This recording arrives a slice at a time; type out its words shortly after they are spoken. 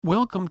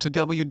Welcome to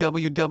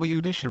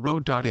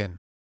www.dishero.in.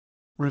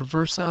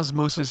 Reverse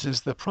osmosis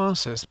is the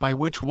process by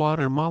which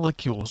water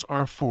molecules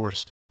are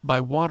forced, by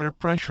water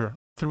pressure,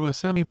 through a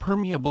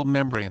semi-permeable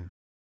membrane.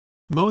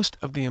 Most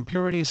of the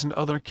impurities and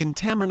other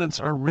contaminants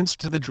are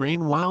rinsed to the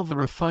drain while the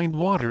refined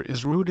water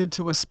is routed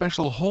to a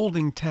special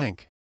holding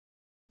tank.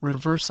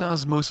 Reverse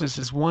osmosis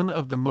is one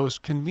of the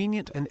most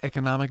convenient and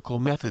economical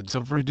methods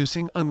of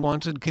reducing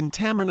unwanted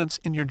contaminants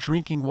in your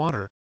drinking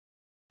water.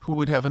 Who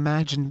would have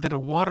imagined that a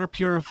water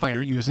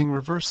purifier using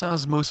reverse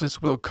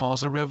osmosis will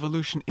cause a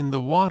revolution in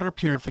the water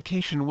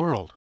purification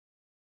world?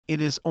 It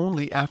is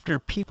only after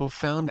people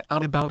found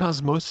out about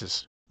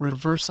osmosis,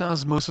 reverse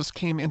osmosis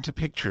came into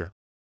picture.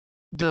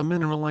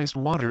 Demineralized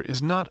water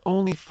is not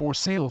only for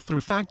sale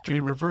through factory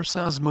reverse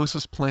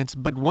osmosis plants,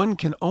 but one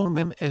can own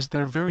them as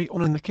their very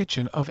own in the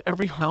kitchen of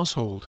every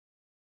household.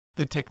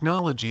 The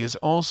technology is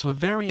also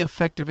very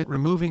effective at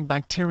removing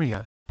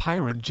bacteria,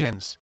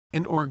 pyrogens,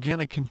 and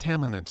organic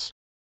contaminants.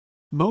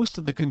 Most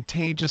of the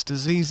contagious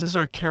diseases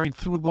are carried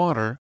through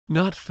water,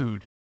 not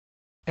food.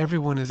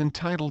 Everyone is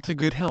entitled to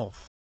good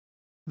health.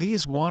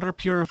 These water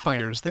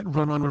purifiers that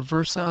run on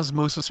reverse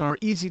osmosis are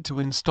easy to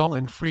install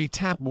and free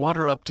tap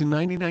water up to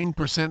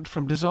 99%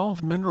 from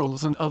dissolved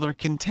minerals and other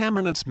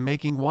contaminants,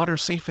 making water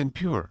safe and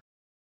pure.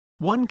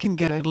 One can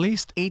get at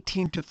least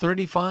 18 to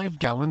 35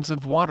 gallons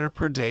of water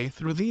per day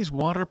through these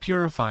water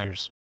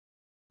purifiers.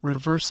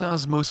 Reverse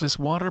osmosis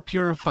water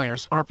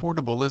purifiers are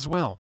portable as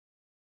well.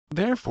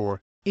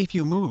 Therefore, if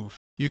you move,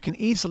 you can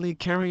easily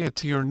carry it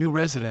to your new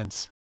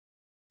residence.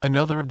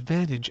 Another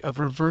advantage of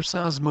reverse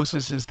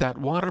osmosis is that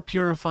water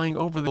purifying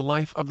over the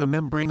life of the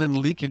membrane and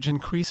leakage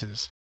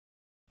increases.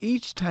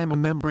 Each time a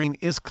membrane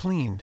is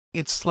cleaned,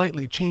 it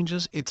slightly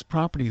changes its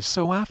properties,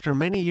 so after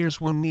many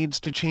years one needs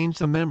to change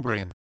the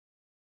membrane.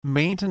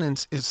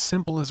 Maintenance is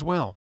simple as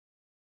well.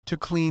 To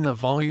clean a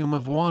volume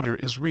of water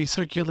is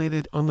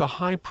recirculated on the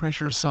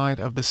high-pressure side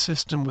of the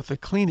system with a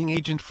cleaning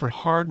agent for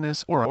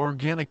hardness or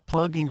organic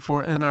plugging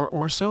for an hour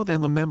or so,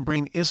 then the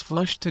membrane is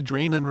flushed to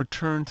drain and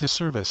returned to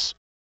service.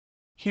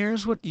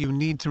 Here's what you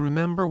need to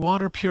remember: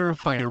 water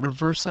purifier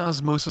reverse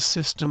osmosis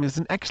system is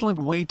an excellent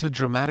way to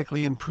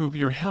dramatically improve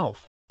your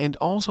health, and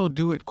also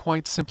do it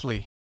quite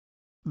simply.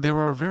 There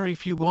are very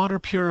few water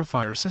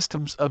purifier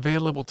systems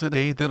available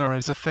today that are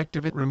as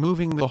effective at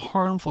removing the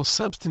harmful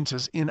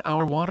substances in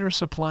our water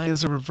supply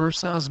as a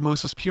reverse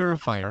osmosis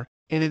purifier,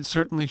 and it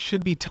certainly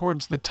should be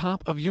towards the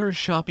top of your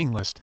shopping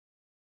list.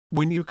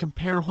 When you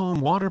compare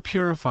home water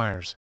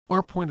purifiers,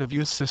 or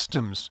point-of-use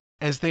systems,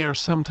 as they are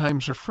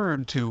sometimes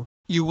referred to,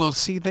 you will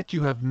see that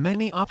you have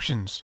many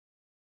options.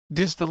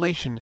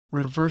 Distillation,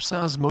 reverse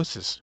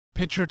osmosis,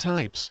 pitcher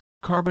types,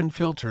 carbon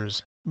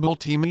filters,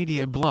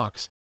 multimedia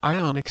blocks,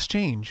 ion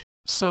exchange,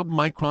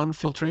 submicron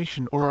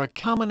filtration, or a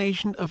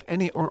combination of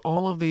any or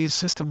all of these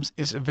systems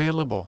is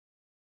available.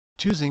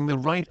 Choosing the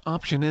right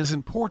option is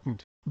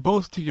important,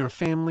 both to your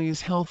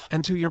family's health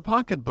and to your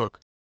pocketbook.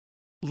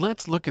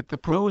 Let's look at the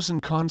pros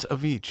and cons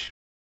of each.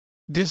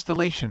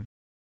 Distillation.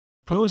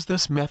 Pros: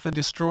 this method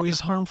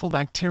destroys harmful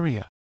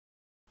bacteria.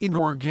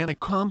 Inorganic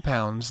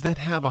compounds that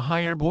have a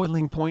higher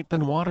boiling point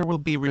than water will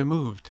be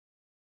removed.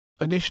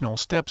 Additional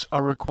steps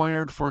are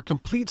required for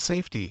complete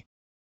safety.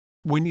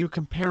 When you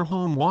compare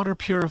home water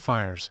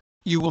purifiers,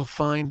 you will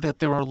find that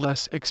there are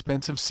less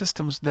expensive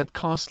systems that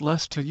cost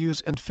less to use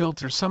and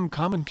filter some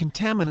common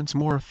contaminants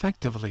more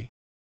effectively.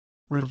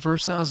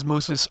 Reverse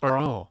osmosis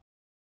RO.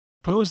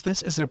 Pros: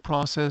 this is a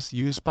process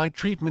used by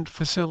treatment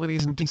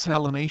facilities and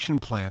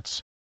desalination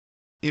plants.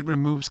 It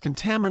removes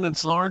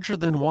contaminants larger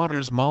than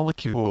water's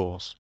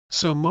molecules,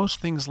 so most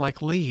things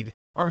like lead,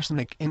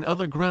 arsenic, and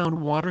other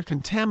groundwater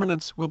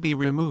contaminants will be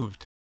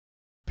removed.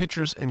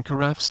 Pitchers and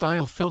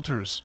carafe-style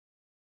filters.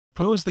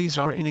 Pros: these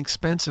are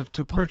inexpensive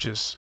to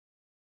purchase.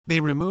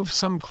 They remove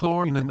some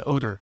chlorine and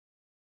odor.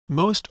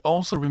 Most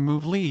also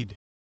remove lead.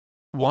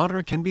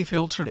 Water can be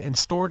filtered and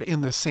stored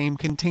in the same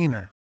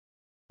container.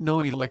 No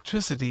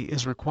electricity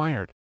is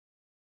required.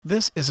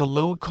 This is a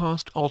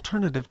low-cost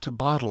alternative to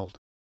bottled.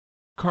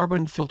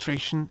 Carbon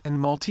filtration and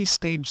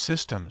multi-stage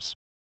systems.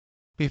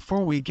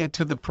 Before we get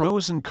to the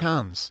pros and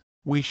cons,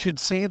 we should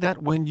say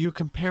that when you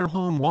compare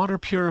home water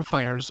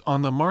purifiers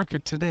on the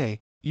market today,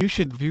 you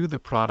should view the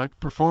product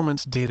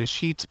performance data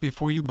sheets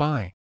before you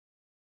buy.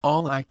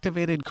 All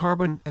activated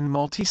carbon and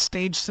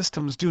multi-stage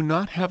systems do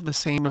not have the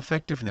same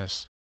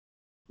effectiveness.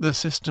 The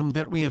system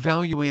that we are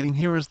evaluating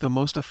here is the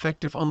most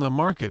effective on the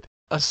market,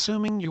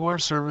 assuming you are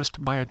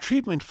serviced by a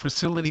treatment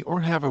facility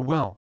or have a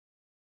well.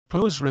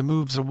 Pros: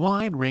 removes a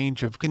wide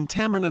range of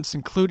contaminants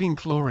including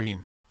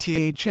chlorine,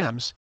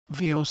 THMs,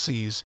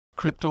 VOCs,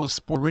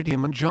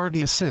 cryptosporidium and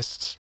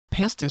giardiacysts,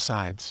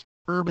 pesticides,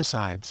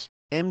 herbicides,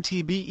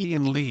 MTBE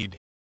and lead.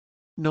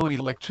 No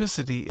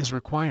electricity is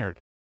required.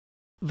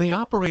 They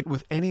operate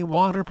with any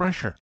water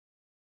pressure.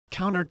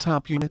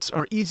 Countertop units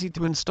are easy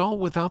to install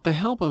without the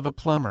help of a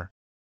plumber.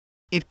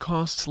 It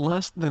costs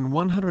less than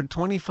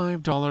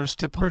 $125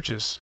 to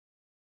purchase.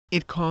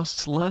 It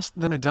costs less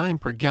than a dime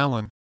per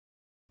gallon.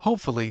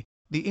 Hopefully,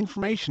 the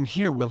information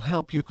here will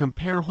help you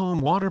compare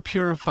home water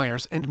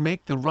purifiers and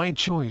make the right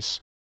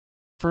choice.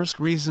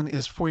 First reason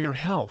is for your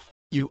health.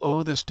 You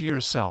owe this to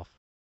yourself.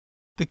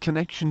 The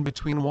connection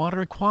between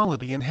water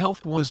quality and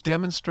health was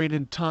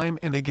demonstrated time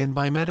and again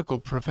by medical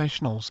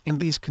professionals, and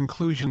these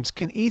conclusions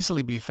can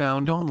easily be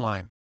found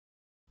online.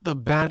 The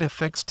bad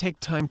effects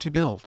take time to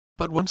build,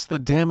 but once the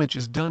damage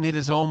is done it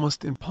is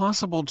almost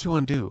impossible to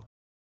undo.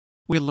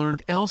 We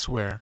learned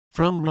elsewhere,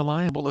 from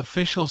reliable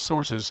official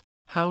sources,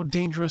 how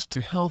dangerous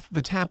to health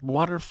the tap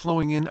water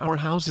flowing in our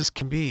houses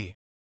can be.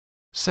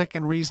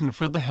 Second reason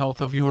for the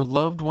health of your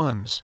loved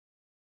ones.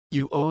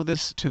 You owe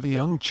this to the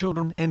young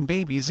children and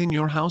babies in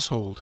your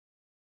household.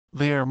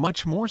 They are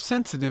much more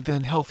sensitive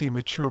than healthy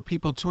mature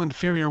people to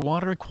inferior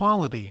water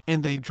quality,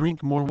 and they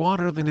drink more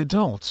water than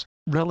adults,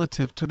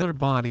 relative to their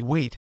body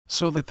weight,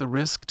 so that the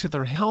risk to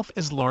their health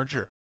is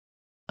larger.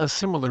 A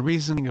similar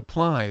reasoning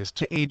applies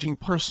to aging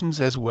persons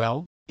as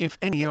well, if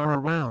any are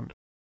around.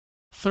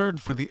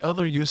 Third, for the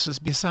other uses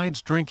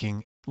besides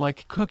drinking,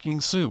 like cooking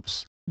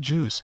soups,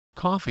 juice,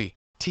 coffee,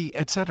 tea,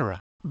 etc.,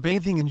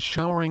 bathing and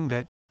showering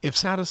that, if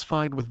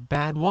satisfied with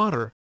bad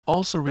water,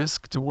 also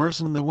risk to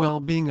worsen the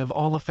well-being of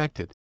all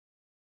affected.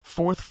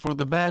 Fourth, for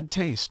the bad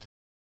taste.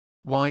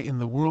 Why in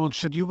the world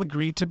should you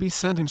agree to be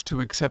sentenced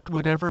to accept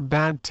whatever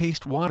bad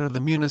taste water the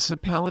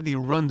municipality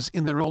runs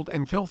in their old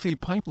and filthy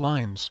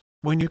pipelines,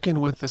 when you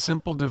can with a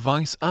simple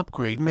device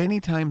upgrade many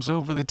times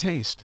over the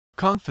taste,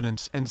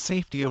 confidence and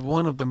safety of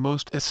one of the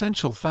most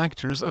essential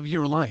factors of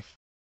your life?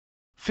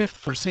 Fifth,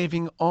 for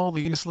saving all the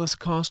useless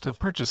cost of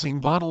purchasing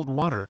bottled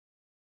water.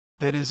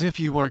 That is, if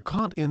you are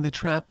caught in the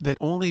trap that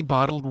only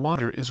bottled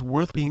water is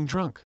worth being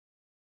drunk.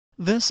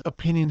 This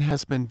opinion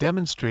has been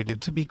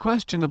demonstrated to be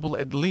questionable,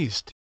 at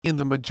least, in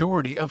the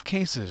majority of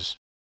cases.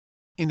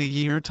 In a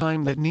year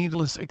time that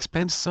needless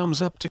expense sums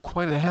up to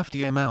quite a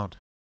hefty amount.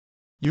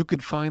 You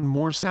could find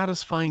more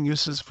satisfying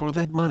uses for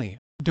that money,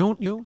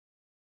 don't you?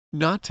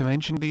 Not to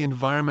mention the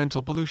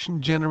environmental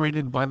pollution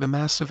generated by the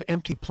massive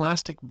empty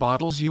plastic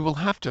bottles you will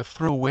have to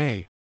throw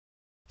away.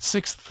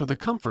 Sixth, for the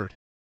comfort.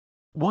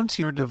 Once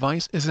your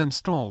device is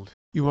installed,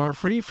 you are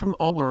free from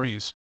all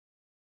worries.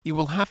 You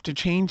will have to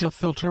change a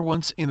filter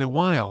once in a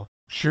while,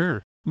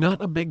 sure,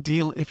 not a big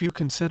deal if you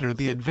consider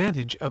the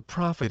advantage of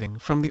profiting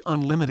from the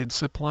unlimited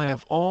supply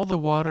of all the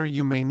water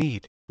you may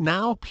need,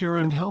 now pure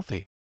and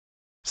healthy.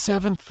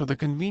 Seventh, for the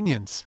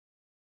convenience.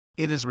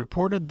 It is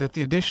reported that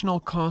the additional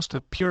cost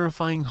of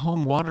purifying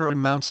home water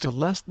amounts to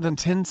less than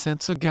 10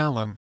 cents a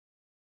gallon.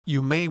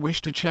 You may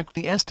wish to check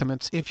the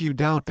estimates if you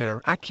doubt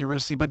their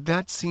accuracy, but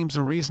that seems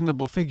a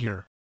reasonable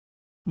figure.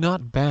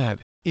 Not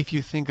bad, if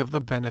you think of the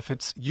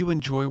benefits you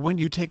enjoy when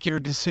you take your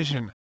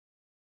decision.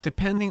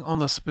 Depending on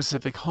the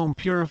specific home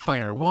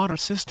purifier water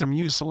system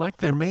you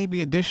select, there may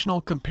be additional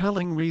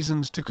compelling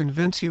reasons to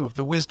convince you of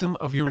the wisdom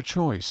of your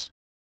choice.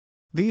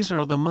 These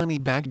are the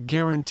money-back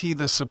guarantee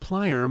the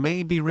supplier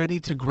may be ready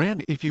to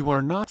grant if you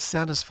are not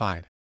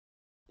satisfied,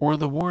 or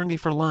the warranty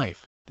for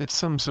life that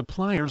some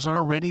suppliers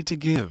are ready to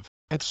give,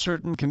 at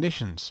certain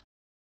conditions,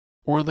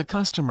 or the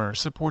customer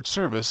support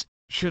service,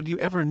 should you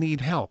ever need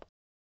help,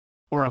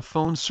 or a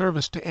phone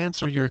service to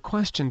answer your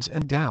questions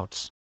and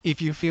doubts, if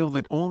you feel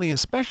that only a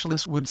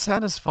specialist would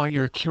satisfy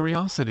your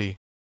curiosity.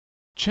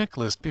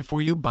 Checklist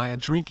before you buy a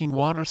drinking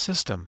water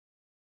system.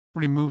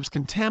 Removes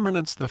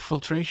contaminants. The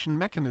filtration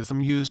mechanism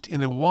used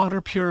in a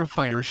water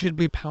purifier should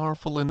be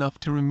powerful enough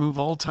to remove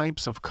all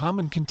types of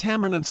common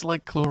contaminants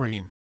like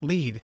chlorine,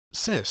 lead,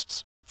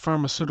 cysts,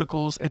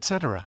 pharmaceuticals,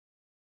 etc.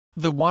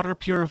 The water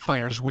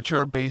purifiers, which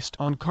are based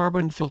on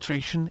carbon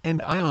filtration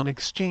and ion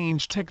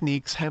exchange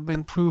techniques, have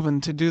been proven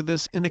to do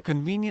this in a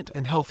convenient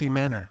and healthy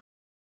manner.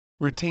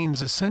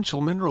 Retains essential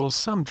minerals.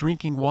 Some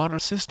drinking water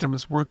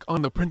systems work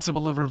on the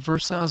principle of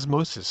reverse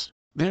osmosis,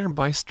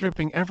 thereby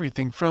stripping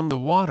everything from the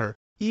water,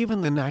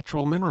 even the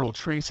natural mineral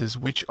traces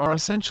which are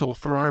essential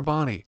for our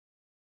body.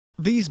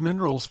 These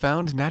minerals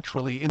found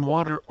naturally in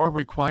water are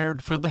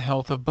required for the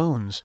health of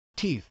bones,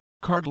 teeth,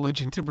 cartilage,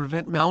 and to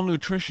prevent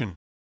malnutrition.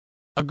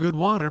 A good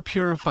water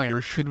purifier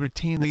should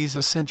retain these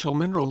essential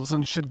minerals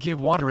and should give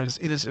water as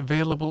it is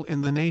available in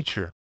the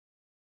nature.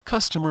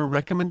 Customer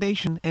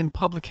recommendation and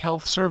public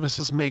health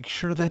services make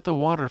sure that the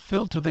water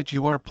filter that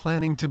you are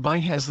planning to buy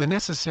has the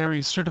necessary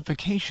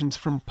certifications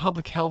from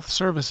public health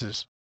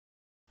services.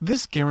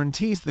 This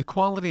guarantees the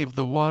quality of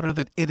the water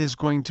that it is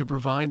going to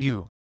provide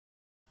you.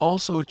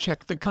 Also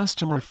check the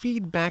customer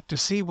feedback to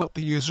see what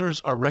the users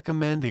are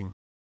recommending.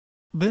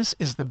 This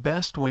is the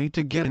best way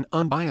to get an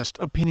unbiased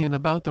opinion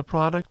about the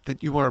product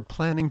that you are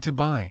planning to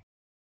buy.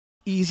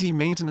 Easy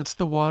maintenance.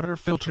 The water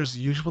filters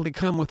usually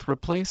come with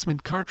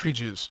replacement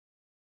cartridges.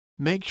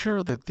 Make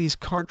sure that these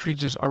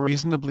cartridges are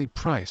reasonably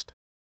priced.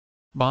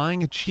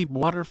 Buying a cheap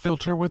water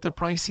filter with a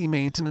pricey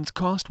maintenance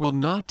cost will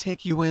not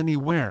take you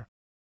anywhere.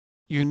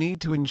 You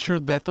need to ensure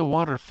that the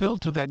water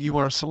filter that you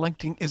are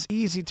selecting is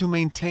easy to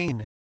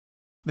maintain.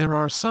 There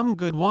are some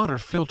good water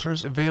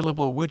filters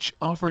available which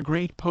offer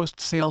great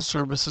post-sale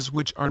services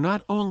which are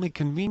not only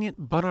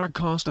convenient but are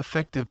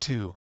cost-effective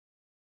too.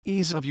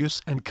 Ease of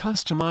use and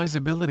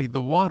customizability.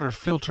 The water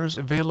filters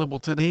available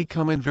today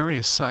come in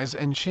various sizes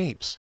and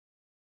shapes.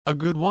 A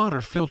good water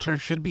filter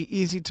should be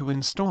easy to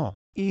install,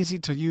 easy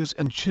to use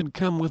and should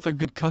come with a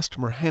good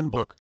customer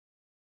handbook.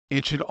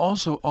 It should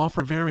also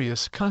offer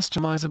various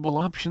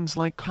customizable options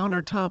like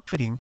countertop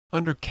fitting,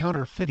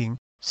 under-counter fitting,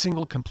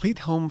 single complete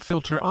home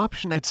filter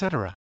option,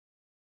 etc.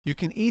 You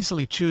can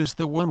easily choose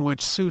the one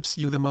which suits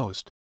you the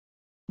most.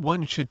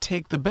 One should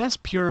take the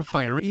best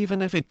purifier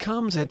even if it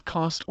comes at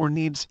cost or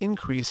needs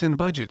increase in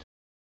budget.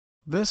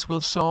 This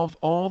will solve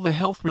all the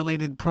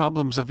health-related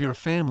problems of your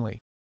family.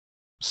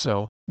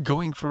 So,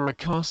 going for a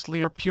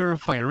costlier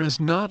purifier is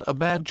not a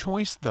bad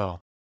choice though.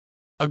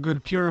 A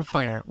good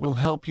purifier will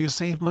help you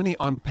save money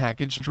on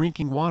packaged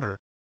drinking water.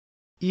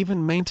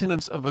 Even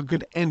maintenance of a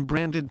good and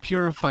branded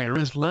purifier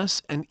is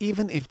less, and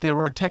even if there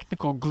are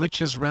technical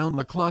glitches,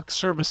 round-the-clock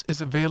service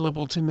is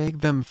available to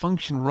make them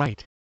function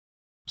right.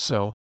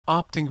 So,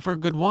 opting for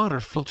good water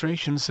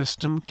filtration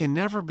system can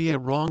never be a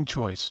wrong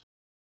choice.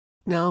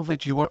 Now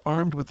that you are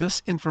armed with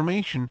this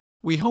information,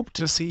 we hope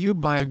to see you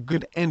buy a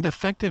good and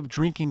effective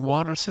drinking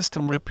water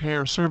system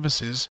repair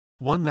services,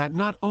 one that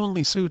not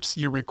only suits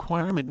your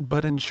requirement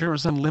but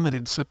ensures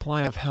unlimited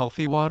supply of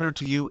healthy water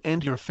to you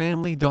and your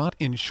family.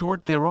 In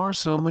short, there are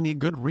so many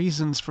good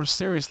reasons for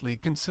seriously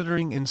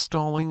considering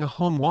installing a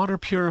home water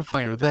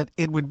purifier that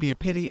it would be a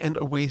pity and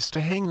a waste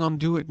to hang on.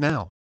 Do it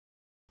now.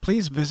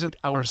 Please visit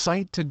our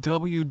site to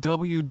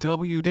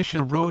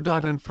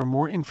www.disharo.in for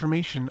more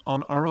information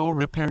on RO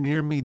repair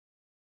near me.